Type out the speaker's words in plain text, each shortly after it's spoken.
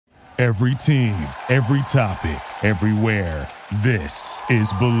Every team, every topic, everywhere. This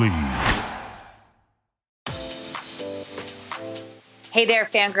is Believe. Hey there,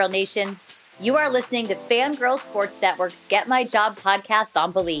 Fangirl Nation. You are listening to Fangirl Sports Network's Get My Job podcast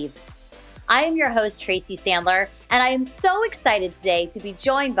on Believe. I am your host, Tracy Sandler, and I am so excited today to be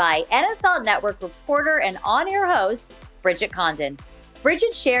joined by NFL Network reporter and on-air host, Bridget Condon.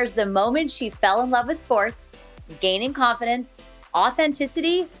 Bridget shares the moment she fell in love with sports, gaining confidence,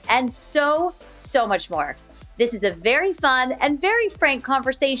 authenticity, and so much more. This is a very fun and very frank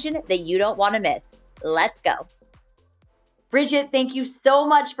conversation that you don't want to miss. Let's go. Bridget, thank you so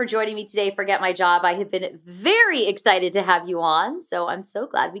much for joining me today for Get My Job. I have been very excited to have you on, so I'm so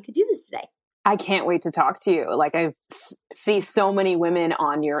glad we could do this today. I can't wait to talk to you. Like, I see so many women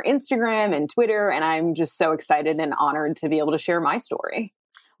on your Instagram and Twitter, and I'm just so excited and honored to be able to share my story.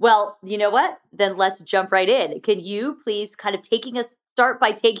 Well, you know what? Then let's jump right in. Can you please kind of start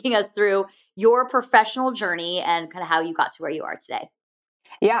by taking us through your professional journey and kind of how you got to where you are today?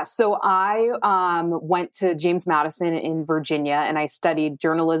 Yeah, so I went to James Madison in Virginia, and I studied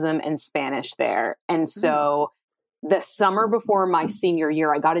journalism and Spanish there. And so the summer before my senior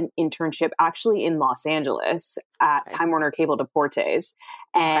year, I got an internship actually in Los Angeles at Time Warner Cable Deportes.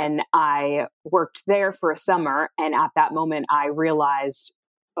 And I worked there for a summer. And at that moment, I realized,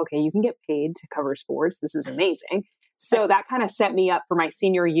 okay, you can get paid to cover sports. This is amazing. So that kind of set me up for my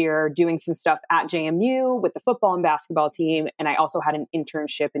senior year doing some stuff at JMU with the football and basketball team. And I also had an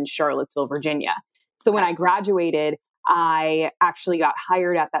internship in Charlottesville, Virginia. So when I graduated, I actually got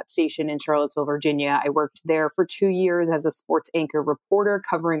hired at that station in Charlottesville, Virginia. I worked there for 2 years as a sports anchor reporter,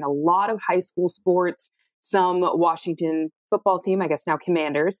 covering a lot of high school sports, some Washington football team, I guess now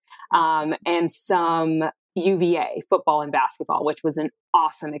Commanders, and some UVA football and basketball, which was an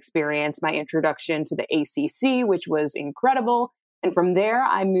awesome experience. My introduction to the ACC, which was incredible. And from there,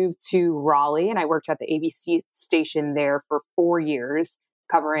 I moved to Raleigh and I worked at the ABC station there for 4 years,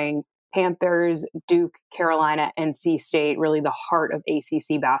 covering Panthers, Duke, Carolina, NC State, really the heart of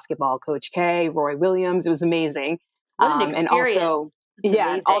ACC basketball. Coach K, Roy Williams, it was amazing. What an experience.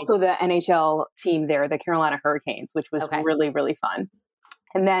 And also the NHL team there, the Carolina Hurricanes, which was really, really fun.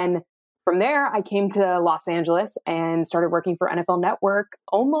 And then from there, I came to Los Angeles and started working for NFL Network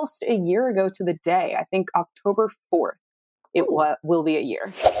almost a year ago to the day. I think October 4th, will be a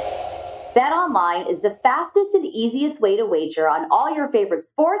year. BetOnline is the fastest and easiest way to wager on all your favorite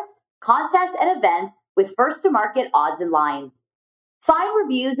sports, contests, and events with first-to-market odds and lines. Find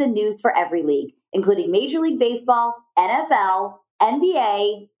reviews and news for every league, including Major League Baseball, NFL,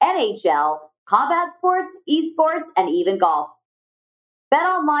 NBA, NHL, combat sports, esports, and even golf.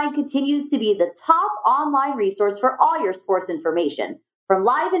 BetOnline continues to be the top online resource for all your sports information, from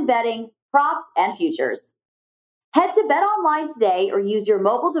live and betting, props, and futures. Head to BetOnline today or use your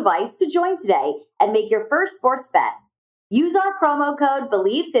mobile device to join today and make your first sports bet. Use our promo code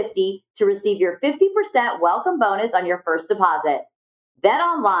BELIEVE50 to receive your 50% welcome bonus on your first deposit.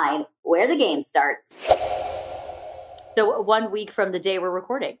 BetOnline, where the game starts. So 1 week from the day we're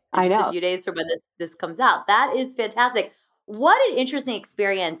recording. I know. Just a few days from when this comes out. That is fantastic. What an interesting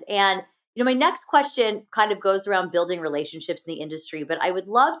experience. And, my next question kind of goes around building relationships in the industry, but I would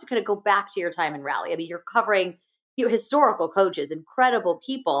love to kind of go back to your time in Raleigh. I mean, you're covering historical coaches, incredible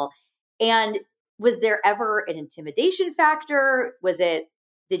people. And was there ever an intimidation factor?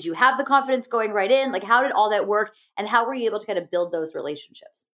 Did you have the confidence going right in? Like, how did all that work? And how were you able to kind of build those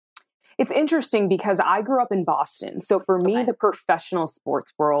relationships? It's interesting because I grew up in Boston. So for me, the professional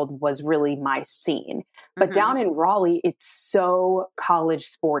sports world was really my scene. But down in Raleigh, it's so college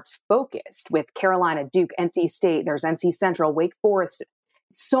sports focused with Carolina, Duke, NC State, there's NC Central, Wake Forest,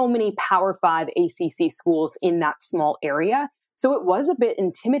 so many Power 5 ACC schools in that small area. So it was a bit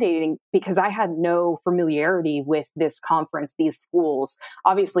intimidating because I had no familiarity with this conference, these schools.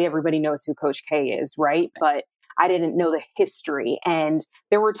 Obviously, everybody knows who Coach K is, right? But I didn't know the history. And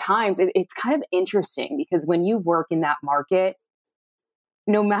there were times, it's kind of interesting because when you work in that market,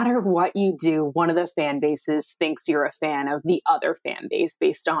 no matter what you do, one of the fan bases thinks you're a fan of the other fan base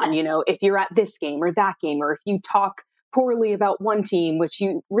based on, if you're at this game or that game, or if you talk poorly about one team, which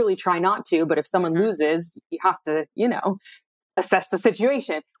you really try not to, but if someone loses, you have to, assess the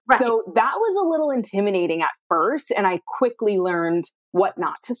situation. Right. So that was a little intimidating at first. And I quickly learned what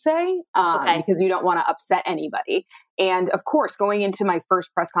not to say because you don't want to upset anybody. And of course, going into my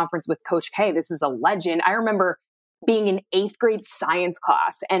first press conference with Coach K, this is a legend. I remember being in 8th grade science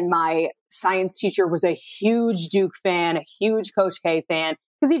class and my science teacher was a huge Duke fan, a huge Coach K fan,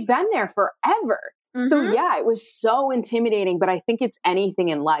 because he'd been there forever. So yeah, it was so intimidating, but I think it's anything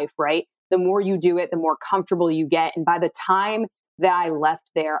in life, right? The more you do it, the more comfortable you get. And by the time that I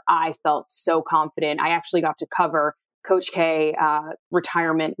left there, I felt so confident. I actually got to cover Coach K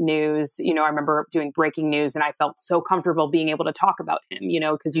retirement news. I remember doing breaking news, and I felt so comfortable being able to talk about him,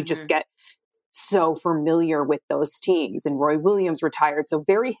 because you just get so familiar with those teams. And Roy Williams retired. So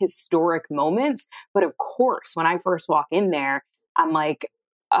very historic moments. But of course, when I first walk in there, I'm like,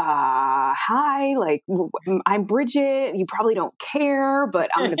 hi, like, I'm Bridget. You probably don't care, but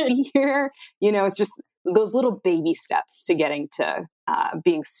I'm going to be here. It's just those little baby steps to getting to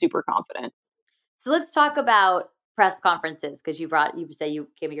being super confident. So let's talk about press conferences, because you said you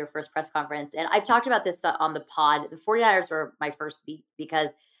came to your first press conference. And I've talked about this on the pod. The 49ers were my first beat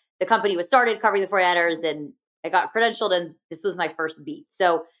because the company was started covering the 49ers and I got credentialed, and this was my first beat.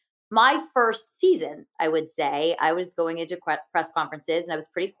 So my first season, I would say, I was going into press conferences and I was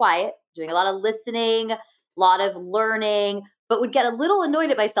pretty quiet, doing a lot of listening, a lot of learning, but would get a little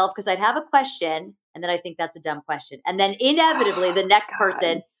annoyed at myself because I'd have a question and then I think that's a dumb question. And then inevitably the next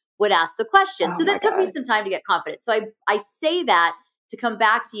person would ask the question. So that took me some time to get confident. So I say that to come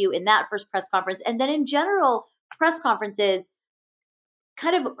back to you in that first press conference. And then in general, press conferences,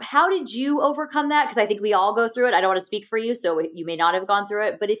 kind of how did you overcome that? Because I think we all go through it. I don't want to speak for you, so you may not have gone through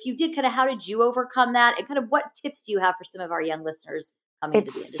it. But if you did, kind of how did you overcome that? And kind of what tips do you have for some of our young listeners coming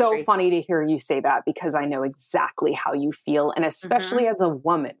into the industry? It's so funny to hear you say that because I know exactly how you feel. And especially as a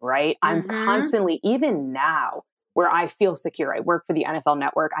woman, right? I'm constantly, even now, where I feel secure. I work for the NFL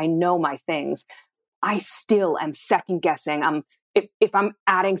Network. I know my things. I still am second guessing. If I'm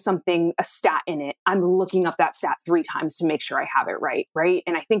adding something, a stat in it, I'm looking up that stat 3 times to make sure I have it right. Right.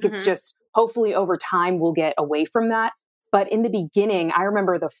 And I think it's just, hopefully over time we'll get away from that. But in the beginning, I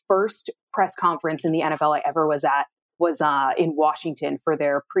remember the first press conference in the NFL I ever was at was in Washington for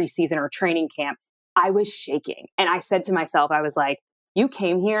their preseason or training camp. I was shaking. And I said to myself, I was like, you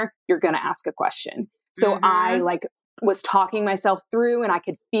came here, you're going to ask a question. So I was talking myself through and I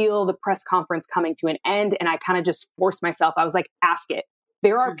could feel the press conference coming to an end. And I kind of just forced myself. I was like, ask it.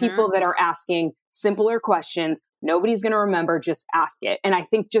 There are people that are asking simpler questions. Nobody's going to remember. Just ask it. And I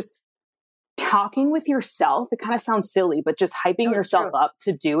think just talking with yourself, it kind of sounds silly, but just hyping yourself up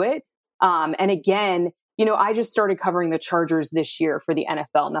to do it. And again, I just started covering the Chargers this year for the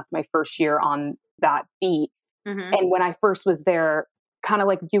NFL. And that's my first year on that beat. And when I first was there, kind of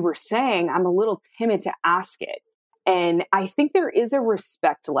like you were saying, I'm a little timid to ask it. And I think there is a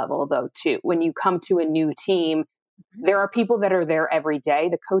respect level, though, too. When you come to a new team, there are people that are there every day.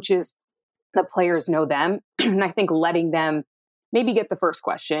 The coaches, the players know them. And I think letting them maybe get the first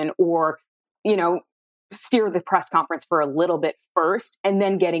question or, steer the press conference for a little bit first and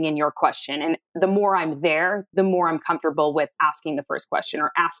then getting in your question. And the more I'm there, the more I'm comfortable with asking the first question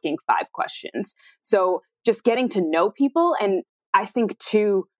or asking 5 questions. So just getting to know people. And I think,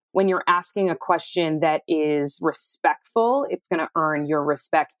 too, when you're asking a question that is respectful, it's going to earn your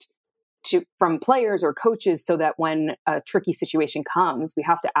respect from players or coaches so that when a tricky situation comes, we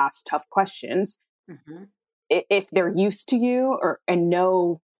have to ask tough questions. If they're used to you and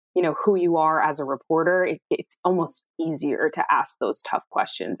know, who you are as a reporter, it's almost easier to ask those tough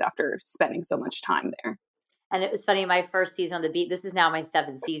questions after spending so much time there. And it was funny, my first season on the beat, this is now my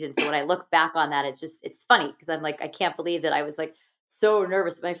 7th season. So when I look back on that, it's funny because I'm like, I can't believe that I was like, so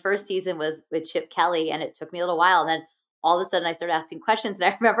nervous. My first season was with Chip Kelly and it took me a little while. And then all of a sudden I started asking questions.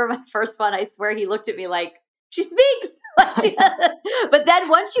 And I remember my first one, I swear he looked at me like, she speaks. But then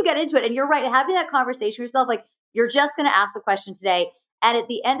once you get into it, and you're right, having that conversation with yourself, like you're just going to ask a question today. And at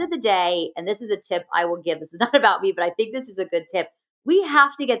the end of the day, and this is a tip I will give, this is not about me, but I think this is a good tip. We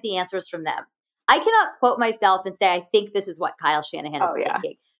have to get the answers from them. I cannot quote myself and say, I think this is what Kyle Shanahan is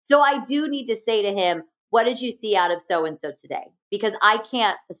thinking. So I do need to say to him, what did you see out of so-and-so today? Because I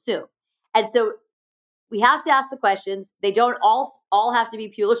can't assume. And so we have to ask the questions. They don't all have to be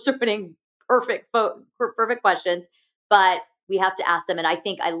Pulitzer-winning perfect questions, but we have to ask them. And I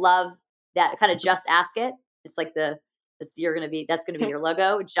think I love that kind of just ask it. It's like that's going to be your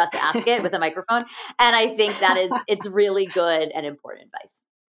logo. Just ask it with a microphone. And I think it's really good and important advice.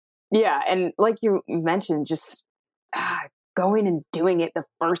 Yeah. And like you mentioned, just going and doing it the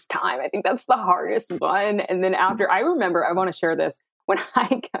first time. I think that's the hardest one. And then after, I remember, I want to share this.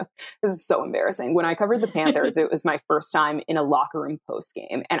 This is so embarrassing. When I covered the Panthers, it was my first time in a locker room post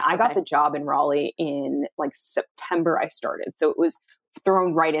game. And I got the job in Raleigh in like September I started. So it was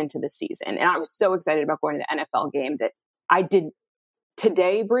thrown right into the season. And I was so excited about going to the NFL game that I did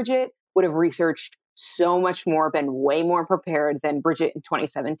today, Bridget would have researched so much more, been way more prepared than Bridget in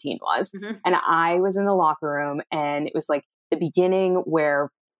 2017 was. And I was in the locker room and it was like the beginning where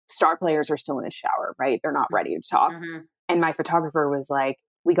star players are still in the shower, right? They're not ready to talk. And my photographer was like,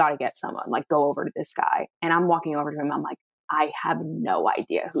 we got to get someone, like go over to this guy. And I'm walking over to him. I'm like, I have no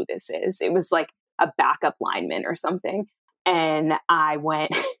idea who this is. It was like a backup lineman or something. And I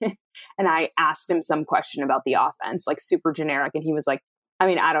went and I asked him some question about the offense, like super generic. And he was like, I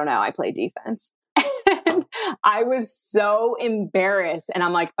mean, I don't know. I play defense. And I was so embarrassed. And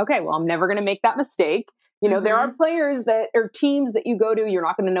I'm like, okay, well, I'm never going to make that mistake. You know, there are players that or teams that you go to, you're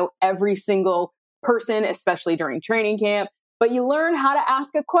not going to know every single person, especially during training camp, but you learn how to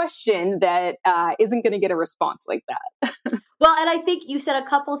ask a question that isn't going to get a response like that. Well, and I think you said a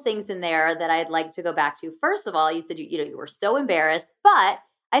couple things in there that I'd like to go back to. First of all, you said, you were so embarrassed, but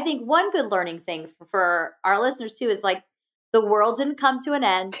I think one good learning thing for our listeners too is like, the world didn't come to an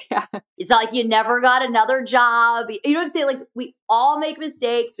end. Yeah. It's not like you never got another job. You know what I'm saying? Like, we all make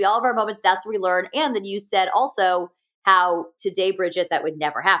mistakes. We all have our moments. That's where we learn. And then you said also how today, Bridget, that would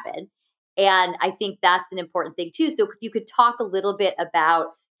never happen. And I think that's an important thing too. So if you could talk a little bit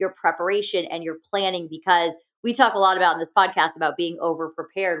about your preparation and your planning, because we talk a lot about in this podcast about being over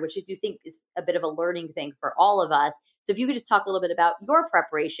prepared, which I do think is a bit of a learning thing for all of us. So if you could just talk a little bit about your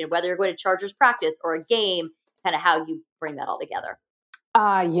preparation, whether you're going to Chargers practice or a game, kind of how you bring that all together.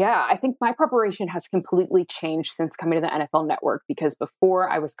 Yeah, I think my preparation has completely changed since coming to the NFL Network, because before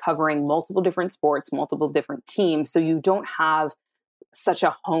I was covering multiple different sports, multiple different teams. So you don't have such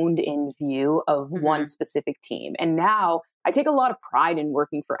a honed in view of one specific team. And now I take a lot of pride in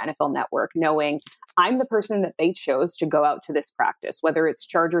working for NFL Network, knowing I'm the person that they chose to go out to this practice, whether it's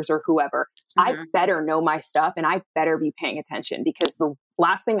Chargers or whoever. I better know my stuff and I better be paying attention, because the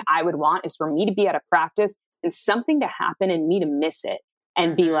last thing I would want is for me to be at a practice and something to happen and me to miss it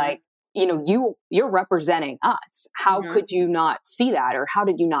and be like, you know, you're representing us. How could you not see that? Or how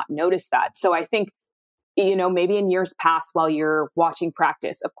did you not notice that? So I think, you know, maybe in years past while you're watching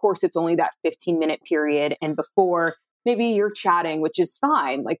practice, of course, it's only that 15-minute period. And before, maybe you're chatting, which is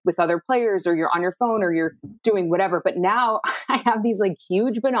fine, like with other players, or you're on your phone or you're doing whatever. But now I have these like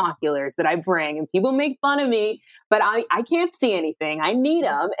huge binoculars that I bring, and people make fun of me, but I can't see anything. I need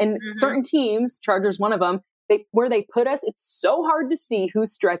them. And certain teams, Chargers, one of them, where they put us, it's so hard to see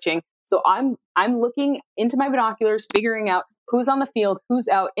who's stretching. So I'm looking into my binoculars, figuring out who's on the field, who's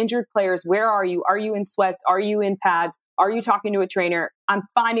out, injured players. Where are you? Are you in sweats? Are you in pads? Are you talking to a trainer? I'm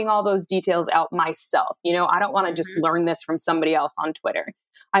finding all those details out myself. You know, I don't want to just learn this from somebody else on Twitter.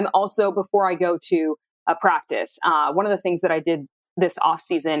 I'm also, before I go to a practice, one of the things that I did this off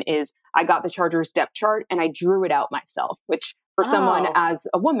season is I got the Chargers depth chart and I drew it out myself, which for someone as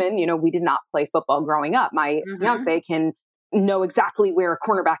a woman, you know, we did not play football growing up. My fiance can know exactly where a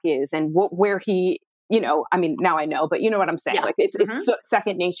cornerback is and where he, you know, I mean, now I know, but you know what I'm saying? Yeah. Like it's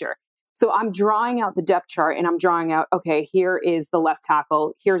second nature. So I'm drawing out the depth chart and I'm drawing out, okay, here is the left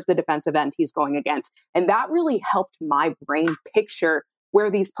tackle. Here's the defensive end he's going against. And that really helped my brain picture where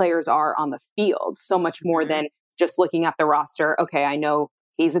these players are on the field so much more than just looking at the roster. Okay, I know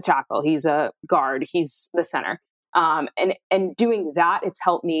he's a tackle, he's a guard, he's the center. And doing that, it's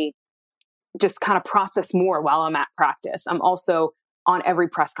helped me just kind of process more while I'm at practice. I'm also on every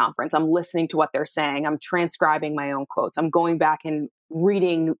press conference. I'm listening to what they're saying. I'm transcribing my own quotes. I'm going back and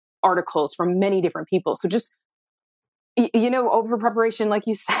reading articles from many different people. So just, you know, over preparation, like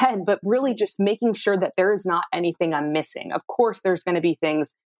you said, but really just making sure that there is not anything I'm missing. Of course, there's going to be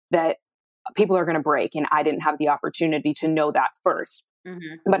things that people are going to break, and I didn't have the opportunity to know that first.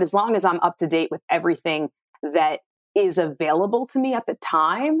 But as long as I'm up to date with everything that is available to me at the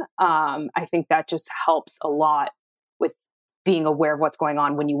time, I think that just helps a lot with being aware of what's going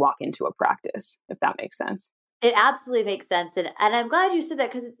on when you walk into a practice, if that makes sense. It absolutely makes sense. And I'm glad you said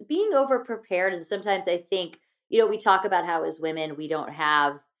that, because being over prepared, and sometimes I think, you know, we talk about how as women, we don't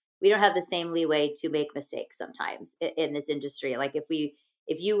have the same leeway to make mistakes sometimes in this industry. Like if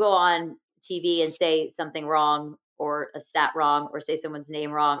you go on TV and say something wrong or a stat wrong or say someone's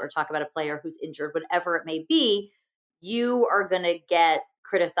name wrong or talk about a player who's injured, whatever it may be, you are going to get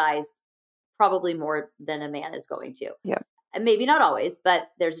criticized probably more than a man is going to. Yeah. And maybe not always, but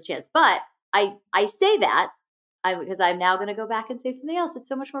there's a chance. But I say that because I'm now going to go back and say something else. It's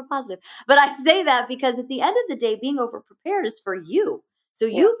so much more positive. But I say that because at the end of the day, being over prepared is for you. So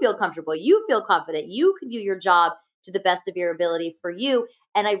you feel comfortable, you feel confident, you can do your job to the best of your ability for you.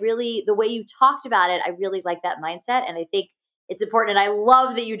 And the way you talked about it, I really like that mindset. And I think it's important. And I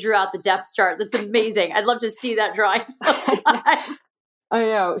love that you drew out the depth chart. That's amazing. I'd love to see that drawing sometime. I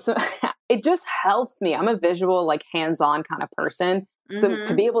know. So it just helps me. I'm a visual, like hands-on kind of person. So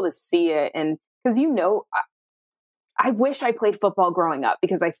to be able to see it, and because, you know, I wish I played football growing up,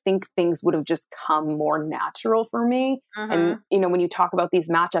 because I think things would have just come more natural for me. And, you know, when you talk about these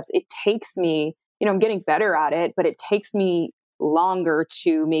matchups, it takes me, you know, I'm getting better at it, but it takes me longer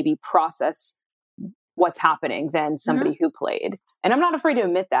to maybe process what's happening than somebody who played. And I'm not afraid to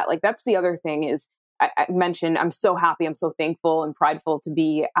admit that. Like, that's the other thing is I mentioned, I'm so happy, I'm so thankful and prideful to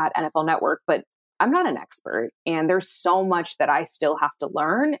be at NFL Network, but I'm not an expert. And there's so much that I still have to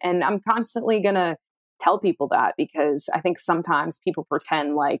learn. And I'm constantly going to tell people that, because I think sometimes people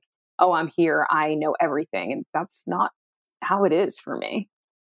pretend like, oh, I'm here, I know everything. And that's not how it is for me.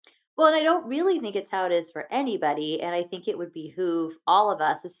 Well, and I don't really think it's how it is for anybody. And I think it would behoove all of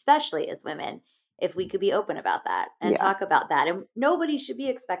us, especially as women, if we could be open about that and talk about that. And nobody should be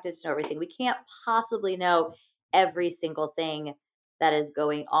expected to know everything. We can't possibly know every single thing that is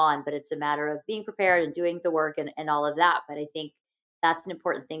going on, but it's a matter of being prepared and doing the work and all of that. But I think that's an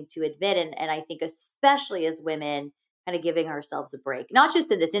important thing to admit. And I think especially as women, kind of giving ourselves a break, not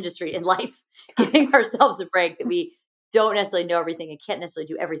just in this industry, in life, giving ourselves a break, that we don't necessarily know everything and can't necessarily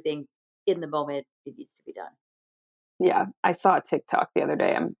do everything in the moment it needs to be done. Yeah. I saw a TikTok the other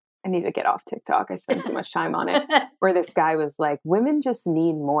day. I need to get off TikTok. I spend too much time on it, where this guy was like, women just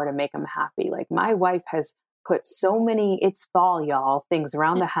need more to make them happy. Like, my wife has put so many, it's fall, y'all, things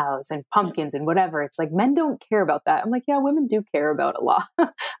around the house and pumpkins and whatever. It's like, men don't care about that. I'm like, yeah, women do care about a lot,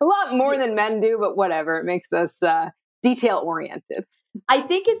 a lot more than men do, but whatever. It makes us detail oriented. I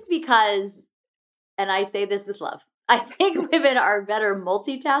think it's because, and I say this with love, I think women are better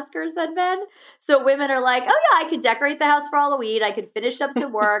multitaskers than men. So women are like, oh yeah, I could decorate the house for Halloween. I could finish up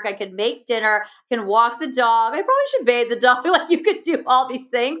some work. I could make dinner. I can walk the dog. I probably should bathe the dog. Like, you could do all these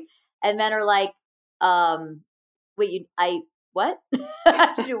things. And men are like, what?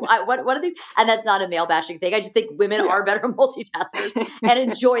 What are these? And that's not a male bashing thing. I just think women are better multitaskers and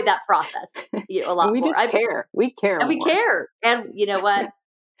enjoy that process a lot more. We just care. We care. And we care. And you know what?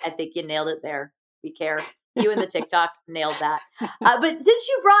 I think you nailed it there. We care. You and the TikTok nailed that. But since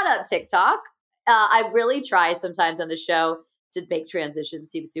you brought up TikTok, I really try sometimes on the show to make transitions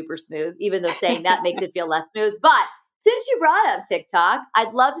seem super smooth, even though saying that makes it feel less smooth. But since you brought up TikTok,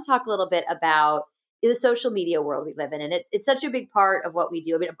 I'd love to talk a little bit about the social media world we live in. And it's such a big part of what we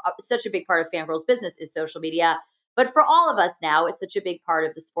do. I mean, such a big part of Fangirls business is social media. But for all of us now, it's such a big part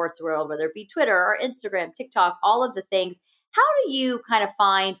of the sports world, whether it be Twitter or Instagram, TikTok, all of the things. How do you kind of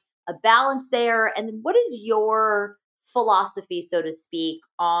find a balance there? And then what is your philosophy, so to speak,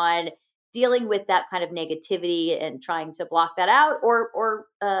 on dealing with that kind of negativity and trying to block that out or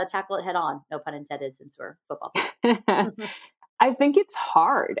tackle it head on? No pun intended, since we're football. I think it's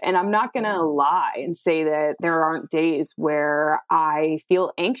hard, and I'm not going to lie and say that there aren't days where I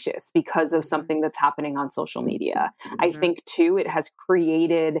feel anxious because of something that's happening on social media. I think too, it has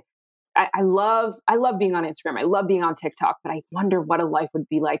created, I love being on Instagram. I love being on TikTok, but I wonder what a life would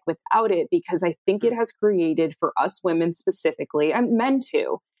be like without it, because I think it has created, for us women specifically, and men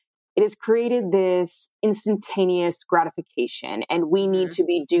too, it has created this instantaneous gratification, and we need to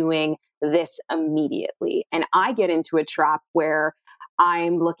be doing this immediately. And I get into a trap where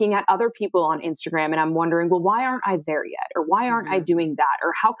I'm looking at other people on Instagram and I'm wondering, well, why aren't I there yet? Or why aren't I doing that?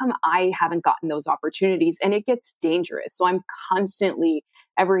 Or how come I haven't gotten those opportunities? And it gets dangerous. So I'm constantly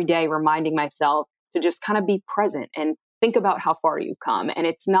every day reminding myself to just kind of be present and think about how far you've come. And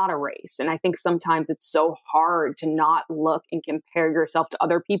it's not a race. And I think sometimes it's so hard to not look and compare yourself to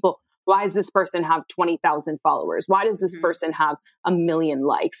other people. Why does this person have 20,000 followers? Why does this person have 1 million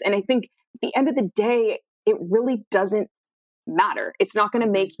likes? And I think at the end of the day, it really doesn't matter. It's not going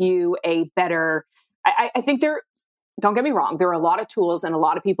to make you a better, I think don't get me wrong, there are a lot of tools and a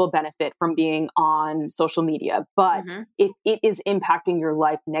lot of people benefit from being on social media, but if it is impacting your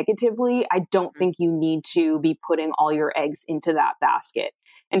life negatively, I don't think you need to be putting all your eggs into that basket.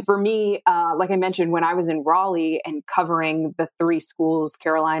 And for me, like I mentioned, when I was in Raleigh and covering the 3 schools,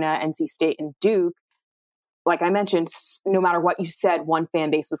 Carolina, NC State, and Duke, like I mentioned, no matter what you said, one fan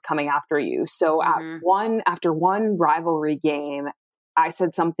base was coming after you. So after one rivalry game, I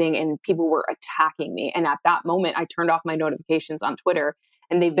said something and people were attacking me. And at that moment, I turned off my notifications on Twitter,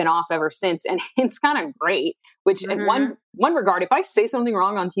 and they've been off ever since. And it's kind of great, which in one regard, if I say something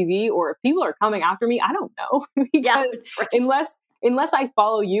wrong on TV or if people are coming after me, I don't know. Because unless I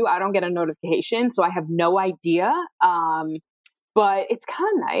follow you, I don't get a notification. So I have no idea. But it's kind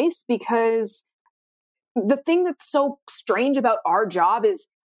of nice, because the thing that's so strange about our job is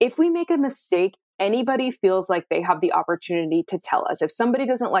if we make a mistake, anybody feels like they have the opportunity to tell us. If somebody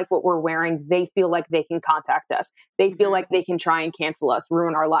doesn't like what we're wearing, they feel like they can contact us. They feel like they can try and cancel us,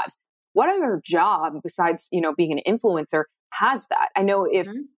 ruin our lives. What other job besides, being an influencer has that? I know if,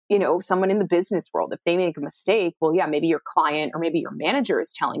 someone in the business world, if they make a mistake, well, yeah, maybe your client or maybe your manager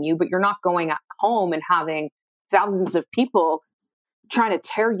is telling you, but you're not going at home and having thousands of people trying to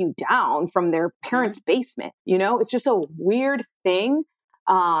tear you down from their parents' basement. It's just a weird thing.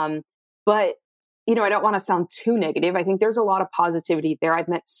 But I don't want to sound too negative. I think there's a lot of positivity there. I've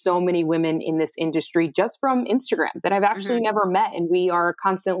met so many women in this industry just from Instagram that I've actually never met. And we are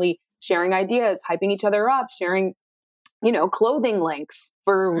constantly sharing ideas, hyping each other up, sharing, clothing links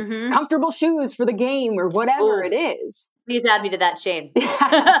for comfortable shoes for the game or whatever it is. Please add me to that, Shane.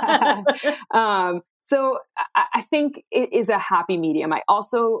 So I think it is a happy medium.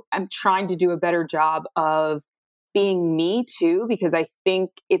 I'm trying to do a better job of being me too, because I think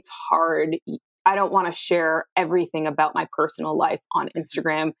it's hard. I don't want to share everything about my personal life on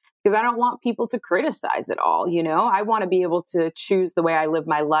Instagram because I don't want people to criticize it all. I want to be able to choose the way I live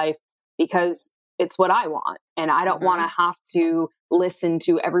my life because it's what I want. And I don't want to have to listen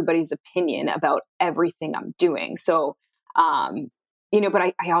to everybody's opinion about everything I'm doing. So, but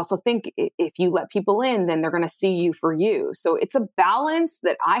I also think if you let people in, then they're going to see you for you. So it's a balance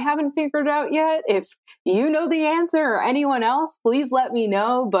that I haven't figured out yet. If you know the answer or anyone else, please let me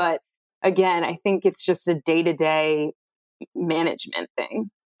know. But again, I think it's just a day-to-day management thing.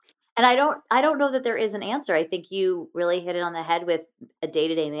 And I don't know that there is an answer. I think you really hit it on the head with a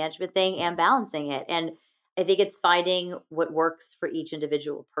day-to-day management thing and balancing it. And I think it's finding what works for each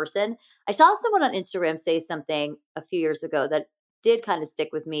individual person. I saw someone on Instagram say something a few years ago that did kind of stick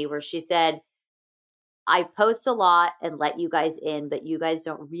with me, where she said, I post a lot and let you guys in, but you guys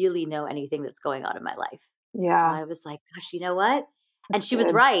don't really know anything that's going on in my life. Yeah. And I was like, gosh, you know what? And she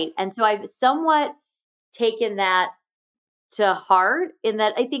was right. And so I've somewhat taken that to heart, in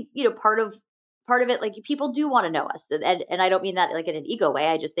that I think, part of it, like, people do want to know us. And I don't mean that like in an ego way.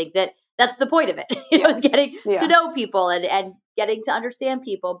 I just think that that's the point of it. Is getting to know people and getting to understand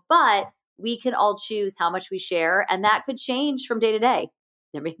people. But we can all choose how much we share, and that could change from day to day.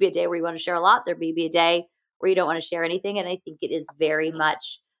 There may be a day where you want to share a lot. There may be a day where you don't want to share anything. And I think it is very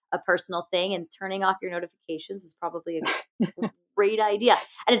much a personal thing, and turning off your notifications was probably a great idea.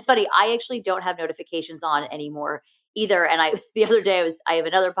 And it's funny, I actually don't have notifications on anymore either. And the other day I have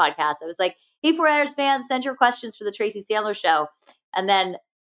another podcast. I was like, hey, 49ers fans, send your questions for the Tracy Sandler show. And then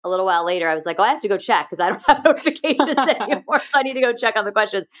a little while later, I was like, oh, I have to go check because I don't have notifications anymore. So I need to go check on the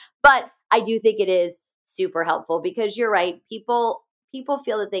questions. But I do think it is super helpful, because you're right. People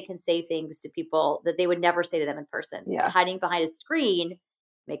feel that they can say things to people that they would never say to them in person. Yeah. Hiding behind a screen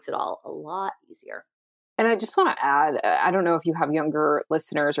makes it all a lot easier. And I just want to add, I don't know if you have younger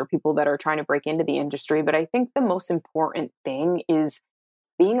listeners or people that are trying to break into the industry, but I think the most important thing is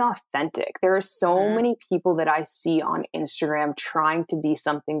being authentic. There are so many people that I see on Instagram trying to be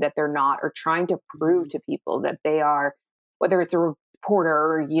something that they're not, or trying to prove to people that they are, whether it's a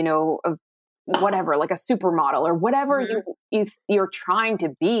reporter or, whatever, like a supermodel or whatever you're trying to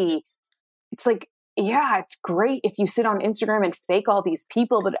be. It's like, yeah, it's great if you sit on Instagram and fake all these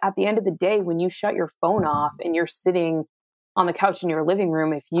people, but at the end of the day, when you shut your phone off and you're sitting on the couch in your living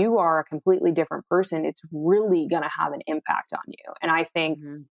room, if you are a completely different person, it's really going to have an impact on you. And I think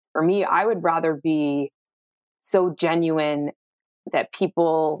for me, I would rather be so genuine that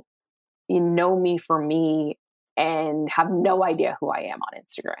people know me for me and have no idea who I am on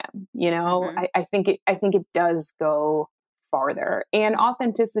Instagram. I think it does go farther. And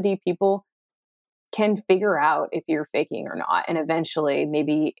authenticity, people can figure out if you're faking or not. And eventually,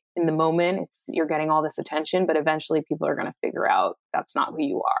 maybe in the moment, you're getting all this attention, but eventually people are going to figure out that's not who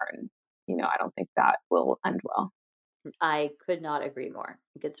you are. And, I don't think that will end well. I could not agree more.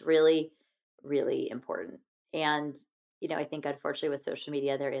 I think it's really, really important. And, I think unfortunately with social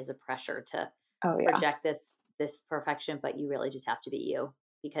media, there is a pressure to project this perfection, but you really just have to be you,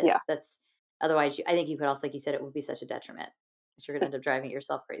 because that's, otherwise I think you could also, like you said, it would be such a detriment. You're going to end up driving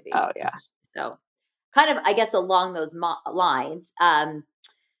yourself crazy. Oh yeah. So kind of, I guess, along those lines,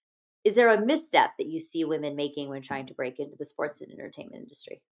 is there a misstep that you see women making when trying to break into the sports and entertainment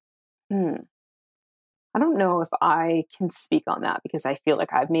industry? I don't know if I can speak on that, because I feel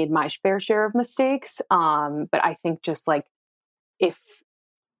like I've made my fair share of mistakes. But I think just like, if,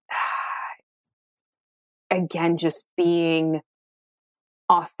 again, just being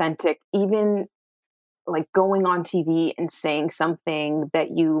authentic, even like going on TV and saying something that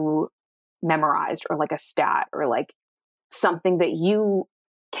you memorized, or like a stat, or like something that you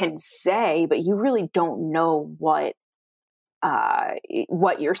can say, but you really don't know what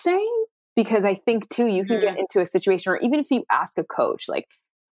you're saying. Because I think too, you can get into a situation, or even if you ask a coach, like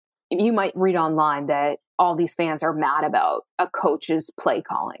you might read online that all these fans are mad about a coach's play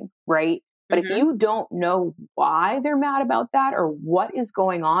calling, right? But if you don't know why they're mad about that, or what is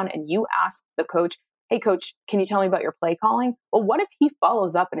going on, and you ask the coach, hey coach, can you tell me about your play calling? Well, what if he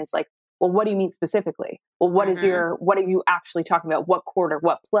follows up and it's like, well, what do you mean specifically? Well, what are you actually talking about? What quarter,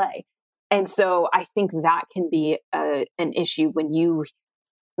 what play? And so I think that can be an issue when you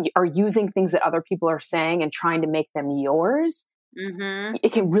are using things that other people are saying and trying to make them yours,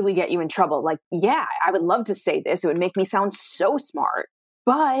 it can really get you in trouble. Like, yeah, I would love to say this. It would make me sound so smart,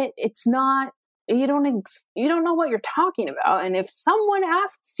 but it's not, you don't know what you're talking about. And if someone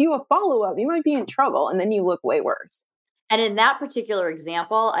asks you a follow-up, you might be in trouble, and then you look way worse. And in that particular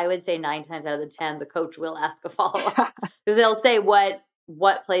example, I would say 9 times out of the 10, the coach will ask a follow-up because they'll say, what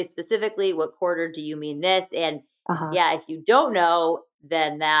play specifically, what quarter do you mean this? And yeah, if you don't know,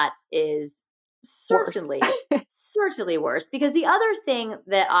 then that is certainly worse. Because the other thing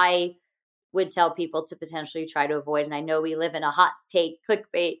that I would tell people to potentially try to avoid, and I know we live in a hot take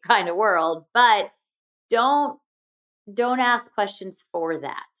clickbait kind of world, but don't ask questions for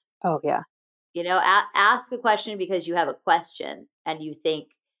that. Oh yeah. Ask a question because you have a question and you think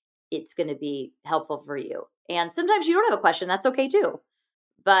it's going to be helpful for you. And sometimes you don't have a question. That's okay too.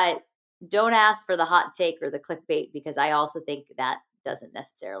 But don't ask for the hot take or the clickbait, because I also think that doesn't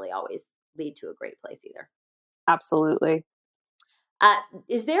necessarily always lead to a great place either. Absolutely.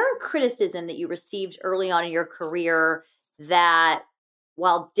 Is there a criticism that you received early on in your career that,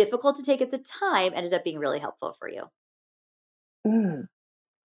 while difficult to take at the time, ended up being really helpful for you?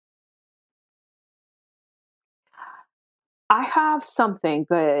 I have something,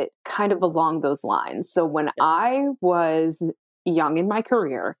 but kind of along those lines. So when I was young in my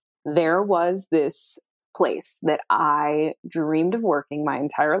career, there was this place that I dreamed of working my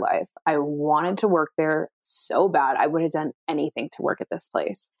entire life. I wanted to work there so bad. I would have done anything to work at this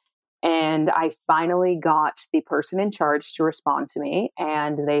place. And I finally got the person in charge to respond to me.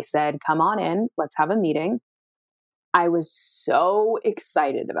 And they said, come on in, let's have a meeting. I was so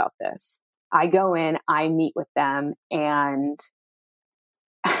excited about this. I go in, I meet with them, and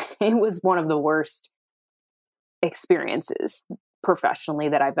it was one of the worst experiences professionally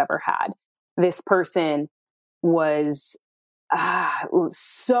that I've ever had. This person was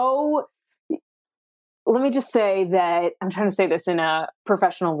so, let me just say that, I'm trying to say this in a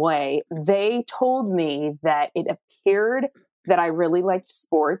professional way. They told me that it appeared that I really liked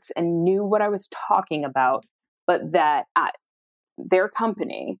sports and knew what I was talking about, but that at their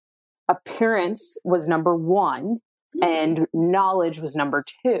company, appearance was number 1 and knowledge was number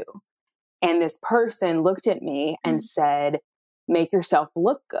 2. And this person looked at me and said, make yourself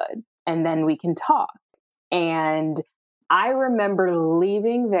look good and then we can talk. And I remember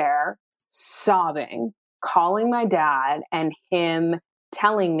leaving there sobbing, calling my dad, and him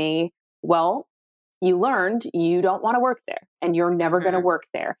telling me, well, you learned you don't want to work there and you're never going to work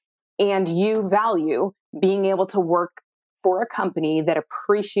there. And you value being able to work for a company that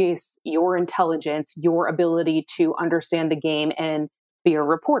appreciates your intelligence, your ability to understand the game and be a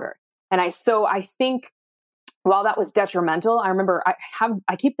reporter. And I think while that was detrimental, I remember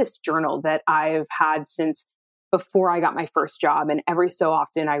I keep this journal that I've had since before I got my first job. And every so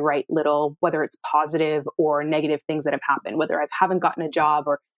often I write little, whether it's positive or negative things that have happened, whether I haven't gotten a job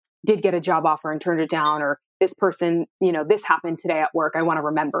or did get a job offer and turned it down, or this person, this happened today at work. I want to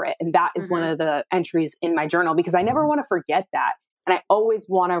remember it. And that is one of the entries in my journal, because I never want to forget that. And I always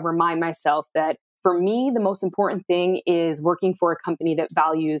want to remind myself that for me, the most important thing is working for a company that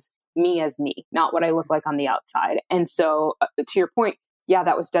values me as me, not what I look like on the outside. And so to your point, yeah,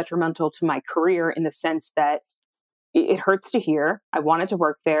 that was detrimental to my career in the sense that it hurts to hear. I wanted to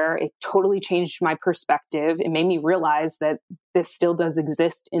work there. It totally changed my perspective. It made me realize that this still does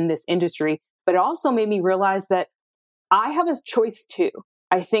exist in this industry, but it also made me realize that I have a choice too.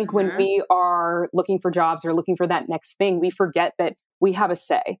 I think when we are looking for jobs or looking for that next thing, we forget that we have a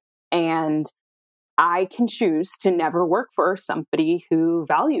say, and I can choose to never work for somebody who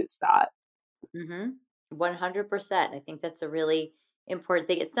values that. 100%. I think that's a really important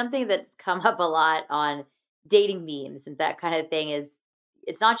thing. It's something that's come up a lot on dating memes and that kind of thing. Is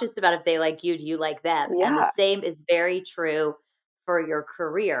it's not just about if they like you, do you like them? Yeah. And the same is very true for your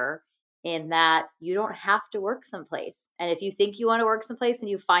career, in that you don't have to work someplace. And if you think you want to work someplace and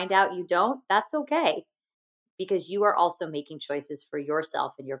you find out you don't, that's okay, because you are also making choices for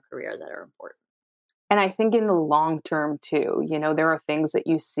yourself and your career that are important. And I think in the long term too, there are things that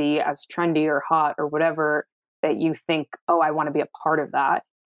you see as trendy or hot or whatever that you think, oh, I want to be a part of that.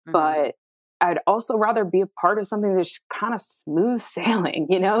 But I'd also rather be a part of something that's kind of smooth sailing,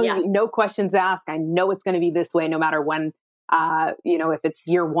 no questions asked. I know it's going to be this way no matter when, if it's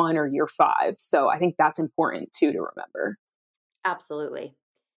year 1 or year 5. So I think that's important too to remember. Absolutely.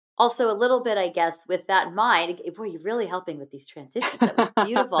 Also, a little bit, I guess, with that in mind, boy, you're really helping with these transitions. That was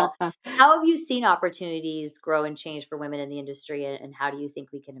beautiful. How have you seen opportunities grow and change for women in the industry, and how do you think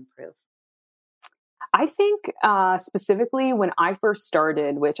we can improve? I think specifically when I first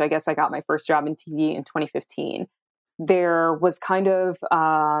started, which I guess I got my first job in TV in 2015, there was kind of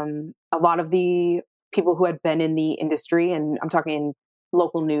a lot of the people who had been in the industry, and I'm talking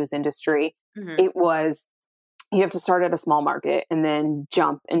local news industry, it was, you have to start at a small market and then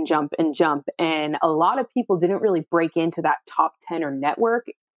jump and jump and jump. And a lot of people didn't really break into that top 10 or network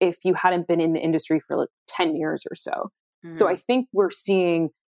if you hadn't been in the industry for like 10 years or so. So I think we're seeing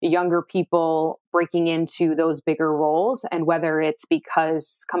younger people breaking into those bigger roles. And whether it's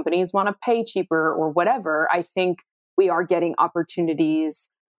because companies want to pay cheaper or whatever, I think we are getting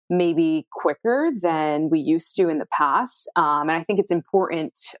opportunities maybe quicker than we used to in the past. And I think it's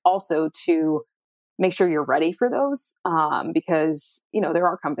important also to make sure you're ready for those, because, there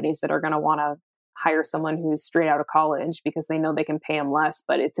are companies that are going to want to hire someone who's straight out of college because they know they can pay them less,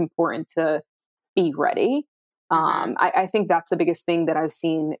 but it's important to be ready. I think that's the biggest thing that I've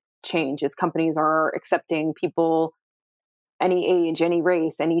seen change is companies are accepting people, any age, any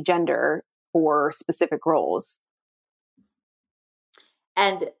race, any gender for specific roles.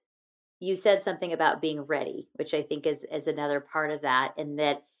 And you said something about being ready, which I think is another part of that. And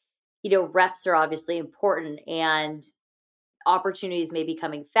that, reps are obviously important and opportunities may be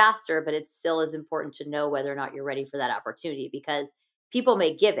coming faster, but it still is important to know whether or not you're ready for that opportunity because people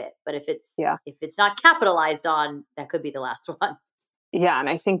may give it, but if it's not capitalized on, that could be the last one. Yeah. And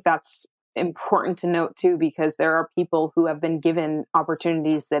I think that's important to note too, because there are people who have been given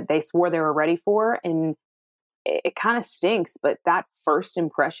opportunities that they swore they were ready for. And it kind of stinks, but that first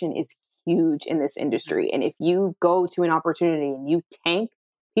impression is huge in this industry. And if you go to an opportunity and you tank,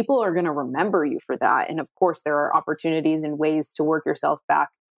 people are going to remember you for that. And of course, there are opportunities and ways to work yourself back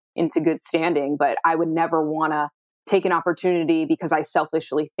into good standing, but I would never want to take an opportunity because I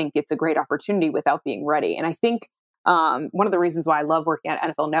selfishly think it's a great opportunity without being ready. And I think one of the reasons why I love working at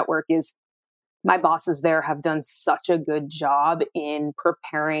NFL Network is my bosses there have done such a good job in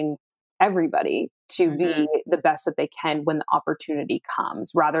preparing everybody to be the best that they can when the opportunity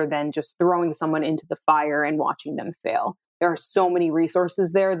comes, rather than just throwing someone into the fire and watching them fail. There are so many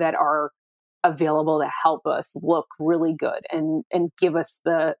resources there that are available to help us look really good and give us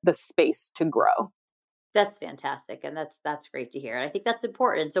the space to grow. That's fantastic. And that's great to hear. And I think that's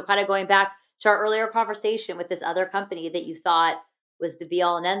important. So kind of going back to our earlier conversation with this other company that you thought was the be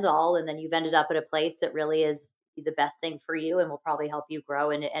all and end all, and then you've ended up at a place that really is the best thing for you and will probably help you grow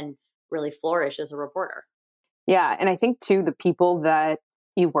and really flourish as a reporter. Yeah. And I think too, the people that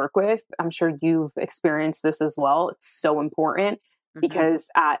you work with, I'm sure you've experienced this as well. It's so important because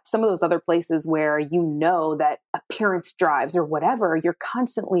at some of those other places where that appearance drives or whatever, you're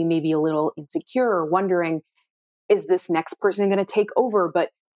constantly maybe a little insecure or wondering, is this next person going to take over?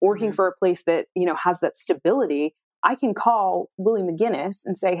 But working for a place that, has that stability, I can call Willie McGinnis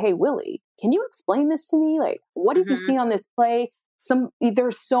and say, hey, Willie, can you explain this to me? Like, what did you see on this play?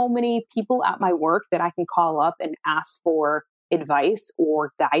 There's so many people at my work that I can call up and ask for advice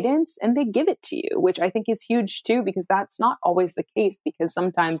or guidance, and they give it to you, which I think is huge too, because that's not always the case, because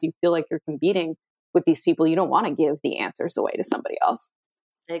sometimes you feel like you're competing with these people. You don't want to give the answers away to somebody else.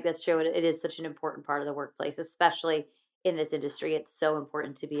 I think that's true. It is such an important part of the workplace, especially in this industry. It's so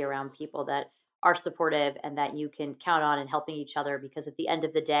important to be around people that are supportive and that you can count on and helping each other, because at the end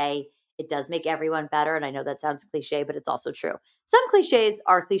of the day, it does make everyone better. And I know that sounds cliche, but it's also true. Some cliches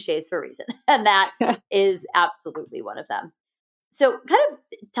are cliches for a reason. And that is absolutely one of them. So kind of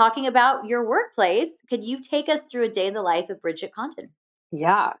talking about your workplace, could you take us through a day in the life of Bridget Condon?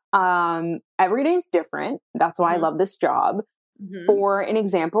 Yeah. Every day is different. That's why I love this job. For an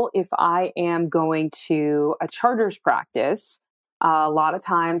example, if I am going to a Chargers practice, a lot of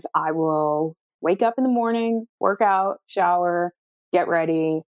times I will wake up in the morning, work out, shower, get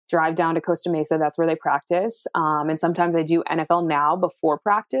ready, drive down to Costa Mesa. That's where they practice. And sometimes I do NFL Now before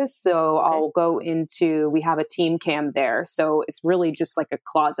practice. So I'll go we have a team cam there. So it's really just like a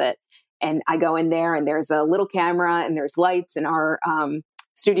closet. And I go in there and there's a little camera and there's lights, and our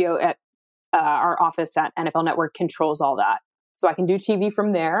studio at our office at NFL Network controls all that. So I can do TV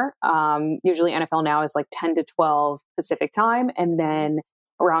from there. Usually NFL Now is like 10 to 12 Pacific time. And then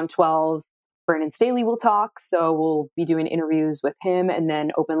around 12, Brandon Staley will talk. So we'll be doing interviews with him, and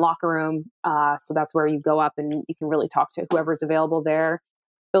then open locker room. So that's where you go up and you can really talk to whoever's available there,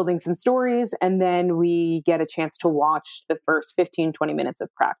 building some stories. And then we get a chance to watch the first 15, 20 minutes of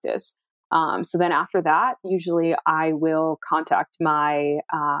practice. So then after that, usually I will contact my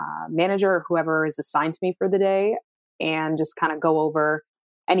manager or whoever is assigned to me for the day, and just kind of go over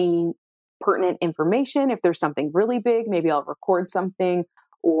any pertinent information. If there's something really big, maybe I'll record something.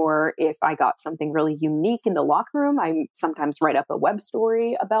 Or if I got something really unique in the locker room, I sometimes write up a web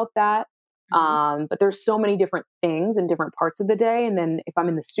story about that. But there's so many different things in different parts of the day. And then if I'm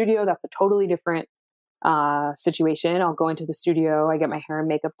in the studio, that's a totally different situation. I'll go into the studio. I get my hair and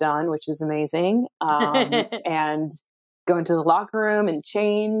makeup done, which is amazing. And go into the locker room and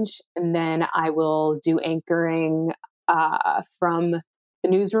change. And then I will do anchoring from the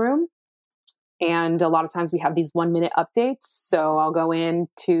newsroom. And a lot of times we have these 1 minute updates. So I'll go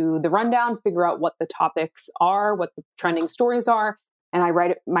into the rundown, figure out what the topics are, what the trending stories are. And I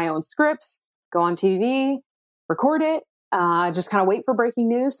write my own scripts, go on TV, record it, just kind of wait for breaking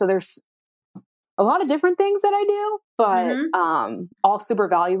news. So there's a lot of different things that I do, but all super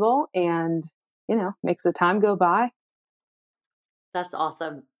valuable and, makes the time go by. That's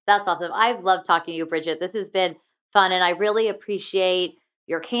awesome. That's awesome. I've loved talking to you, Bridget. This has been fun. And I really appreciate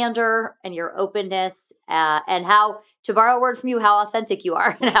your candor and your openness and how, to borrow a word from you, how authentic you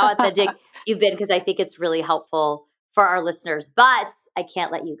are and how authentic you've been, because I think it's really helpful for our listeners. But I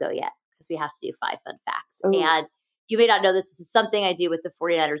can't let you go yet because we have to do 5 fun facts. Ooh. And you may not know this. This is something I do with the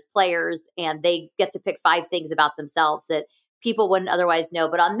 49ers players, and they get to pick 5 things about themselves that people wouldn't otherwise know.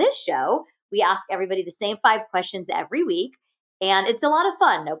 But on this show, we ask everybody the same 5 questions every week. And it's a lot of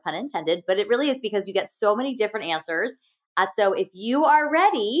fun, no pun intended, but it really is because you get so many different answers. So if you are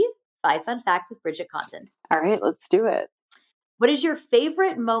ready, 5 fun facts with Bridget Condon. All right, let's do it. What is your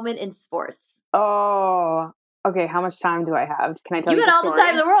favorite moment in sports? Oh, okay. How much time do I have? Can I tell you? You got all the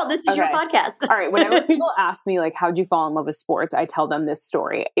time in the world. This is your podcast. All right. Whenever people ask me, like, how'd you fall in love with sports? I tell them this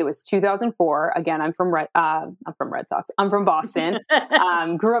story. It was 2004. Again, I'm from Red Sox. I'm from Boston.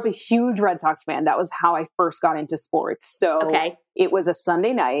 Grew up a huge Red Sox fan. That was how I first got into sports. So It was a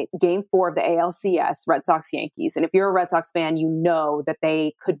Sunday night, game 4 of the ALCS, Red Sox Yankees. And if you're a Red Sox fan, you know that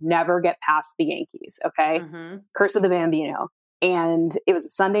they could never get past the Yankees. Okay. Curse of the Bambino. And it was a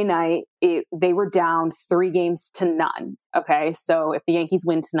Sunday night. They were down 3-0. Okay. So if the Yankees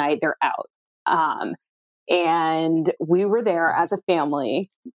win tonight, they're out. And we were there as a family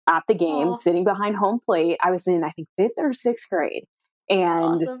at the game, sitting behind home plate. I was in, I think, 5th or 6th grade.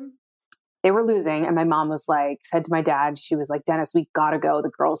 And they were losing. And my mom said to my dad, she was like, Dennis, we got to go. The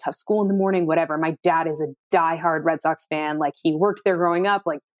girls have school in the morning, whatever. My dad is a diehard Red Sox fan. Like, he worked there growing up,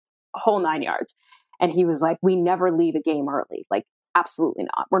 like a whole 9 yards. And he was like, we never leave a game early. Like, absolutely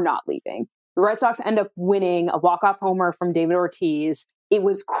not. We're not leaving. The Red Sox end up winning a walk-off homer from David Ortiz. It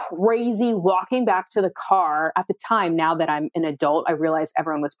was crazy walking back to the car at the time. Now that I'm an adult, I realize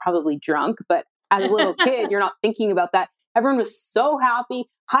everyone was probably drunk. But as a little kid, you're not thinking about that. Everyone was so happy,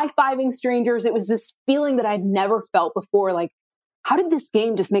 high-fiving strangers. It was this feeling that I'd never felt before. Like, how did this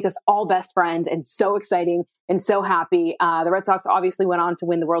game just make us all best friends and so exciting and so happy? The Red Sox obviously went on to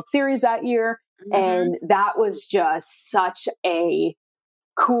win the World Series that year. And that was just such a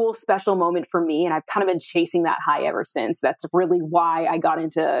cool, special moment for me. And I've kind of been chasing that high ever since. That's really why I got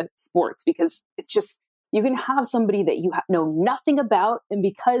into sports, because it's just, you can have somebody that you know nothing about. And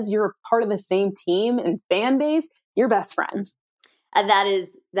because you're part of the same team and fan base, you're best friends. And that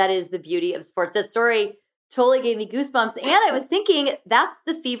is the beauty of sports. That story totally gave me goosebumps. And I was thinking, that's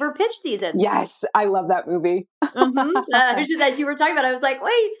the Fever Pitch season. Yes, I love that movie. Just as you were talking about, I was like,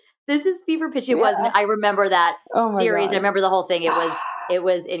 wait, this is Fever Pitch. It wasn't. I remember that series. God. I remember the whole thing. It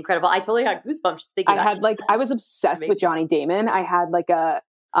was incredible. I totally had goosebumps just thinking about it. I was obsessed with Johnny Damon. I had like a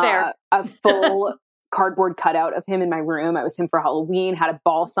full cardboard cutout of him in my room. I was him for Halloween, had a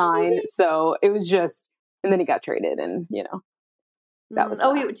ball sign. So it was just, and then he got traded, and that was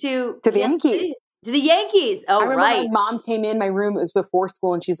to the Yankees. To the Yankees. Oh, I remember right. my mom came in my room. It was before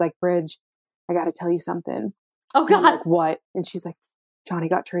school, and she's like, Bridge, I got to tell you something. Oh, God. I'm like, what? And she's like, Johnny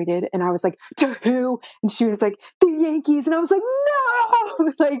got traded. And I was like, to who? And she was like, the Yankees. And I was like,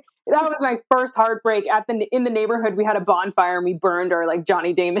 no! Like, that was my first heartbreak. In the neighborhood, we had a bonfire and we burned our like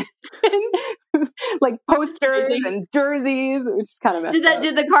Johnny Damon like posters and jerseys, which is kind of Did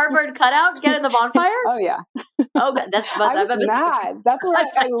the cardboard cutout get in the bonfire? Oh yeah. Oh, that's I was mad. That's where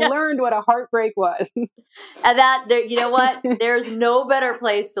I learned what a heartbreak was. And that, you know what? There's no better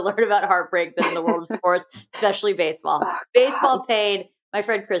place to learn about heartbreak than in the world of sports, especially baseball. Baseball pain. My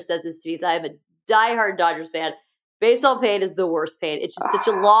friend Chris says this to me. I'm a diehard Dodgers fan. Baseball pain is the worst pain. It's just such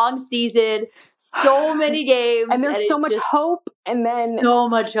a long season, so many games, and there's so much hope. And then so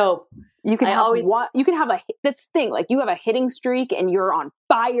much hope. You can have that's the thing. Like, you have a hitting streak and you're on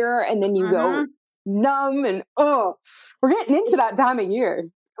fire, and then you go numb, and we're getting into that time of year.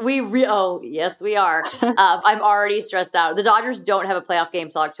 Yes, we are. I'm already stressed out. The Dodgers don't have a playoff game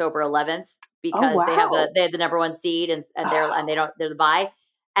till October 11th because they have the number 1 seed, and they're the bye,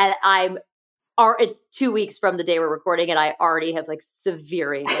 and it's 2 weeks from the day we're recording, and I already have like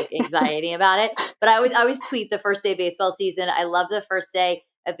severe anxiety about it. But I always tweet the first day of baseball season. I love the first day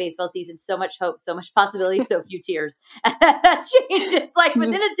of baseball season. So much hope, so much possibility, so few tears. That changes like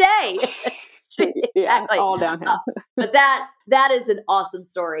within a day. Exactly. Yeah, all downhill. But that is an awesome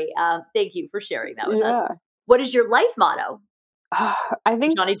story. Thank you for sharing that with us. What is your life motto? I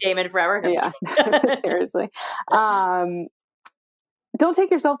think Johnny Damon forever. Yeah, seriously. Don't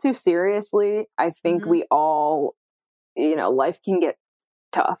take yourself too seriously. I think we all, life can get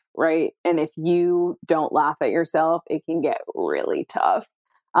tough, right? And if you don't laugh at yourself, it can get really tough.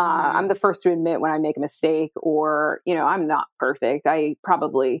 I'm the first to admit when I make a mistake or, I'm not perfect. I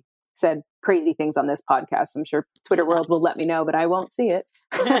probably said crazy things on this podcast. I'm sure Twitter world will let me know, but I won't see it.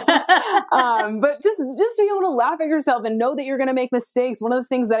 But just to be able to laugh at yourself and know that you're going to make mistakes. One of the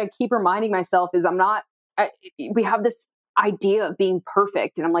things that I keep reminding myself is we have this idea of being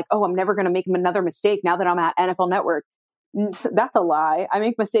perfect. And I'm like, oh, I'm never going to make another mistake now that I'm at NFL Network. That's a lie. I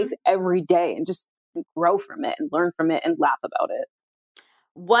make mistakes every day and just grow from it and learn from it and laugh about it.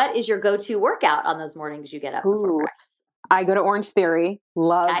 What is your go-to workout on those mornings you get up before practice? I go to Orange Theory.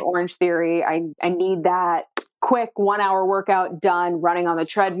 Love Orange Theory. I need that quick 1 hour workout done, running on the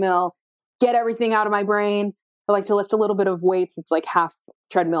treadmill, get everything out of my brain. I like to lift a little bit of weights. It's like half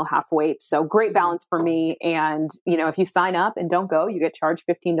treadmill, half weights. So great balance for me. And, if you sign up and don't go, you get charged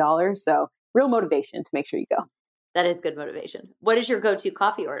 $15. So real motivation to make sure you go. That is good motivation. What is your go-to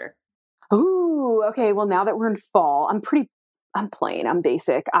coffee order? Ooh, okay. Well, now that we're in fall, I'm plain. I'm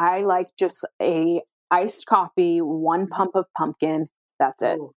basic. I like just a iced coffee, 1 pump of pumpkin. That's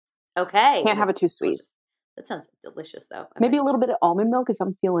it. Ooh. Okay. Can't have it too sweet. Delicious. That sounds delicious, though. Maybe a little bit of almond milk if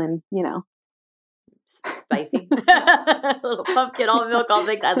I'm feeling, spicy. A little pumpkin, almond milk, all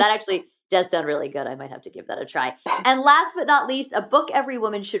things. That actually does sound really good. I might have to give that a try. And last but not least, a book every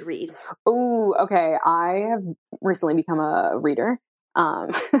woman should read. Ooh, okay. I have recently become a reader.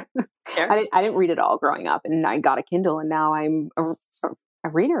 Sure. I didn't read it all growing up, and I got a Kindle, and now I'm a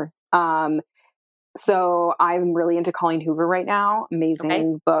reader. So I'm really into Colleen Hoover right now.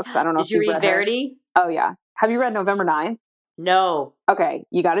 Amazing books. I don't know if you read Verity? Oh yeah. Have you read November 9th? No. Okay.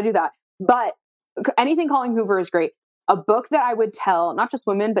 You got to do that. But anything Colleen Hoover is great. A book that I would tell, not just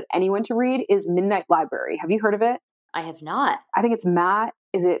women, but anyone to read is Midnight Library. Have you heard of it? I have not. I think it's Matt.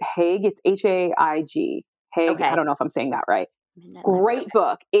 Is it Haig? It's Haig. Haig. Okay. I don't know if I'm saying that right. Great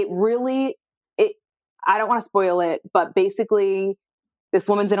book. It really, I don't want to spoil it, but basically this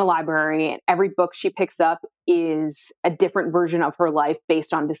woman's in a library and every book she picks up is a different version of her life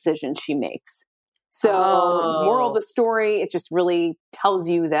based on decisions she makes. So moral of the story, it just really tells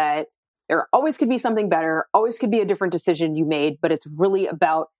you that there always could be something better, always could be a different decision you made, but it's really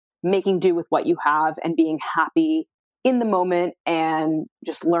about making do with what you have and being happy in the moment and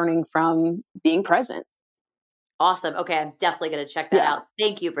just learning from being present. Awesome. Okay. I'm definitely going to check that out.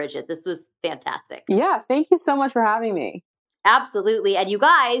 Thank you, Bridget. This was fantastic. Yeah. Thank you so much for having me. Absolutely. And you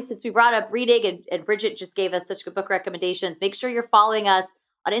guys, since we brought up reading and Bridget just gave us such good book recommendations, make sure you're following us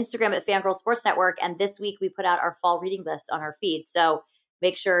on Instagram at Fangirl Sports Network. And this week we put out our fall reading list on our feed. So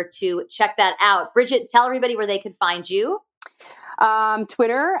make sure to check that out. Bridget, tell everybody where they can find you.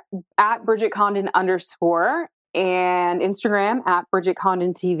 Twitter at Bridget Condon _ and Instagram at Bridget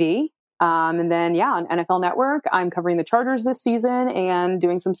Condon TV. And then, on NFL Network, I'm covering the Chargers this season and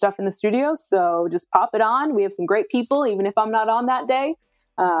doing some stuff in the studio. So just pop it on. We have some great people, even if I'm not on that day.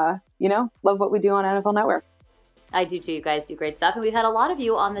 Love what we do on NFL Network. I do too. You guys do great stuff. And we've had a lot of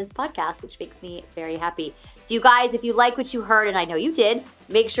you on this podcast, which makes me very happy. So you guys, if you like what you heard, and I know you did,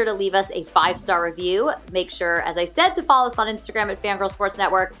 make sure to leave us a 5-star review. Make sure, as I said, to follow us on Instagram at Fangirl Sports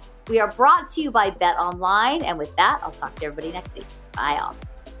Network. We are brought to you by Bet Online. And with that, I'll talk to everybody next week. Bye, all.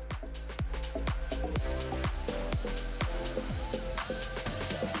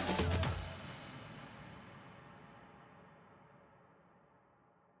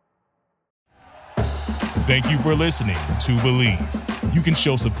 Thank you for listening to Believe. You can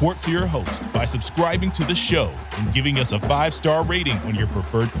show support to your host by subscribing to the show and giving us a 5-star rating on your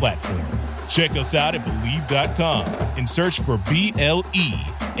preferred platform. Check us out at Believe.com and search for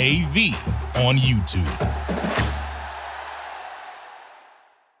BLEAV on YouTube.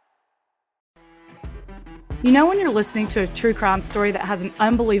 You know when you're listening to a true crime story that has an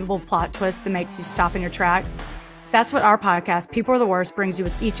unbelievable plot twist that makes you stop in your tracks? That's what our podcast, People Are the Worst, brings you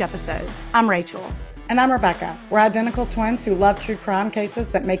with each episode. I'm Rachel. And I'm Rebecca. We're identical twins who love true crime cases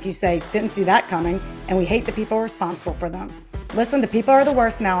that make you say, didn't see that coming, and we hate the people responsible for them. Listen to People Are the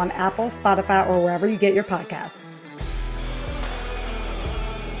Worst now on Apple, Spotify, or wherever you get your podcasts.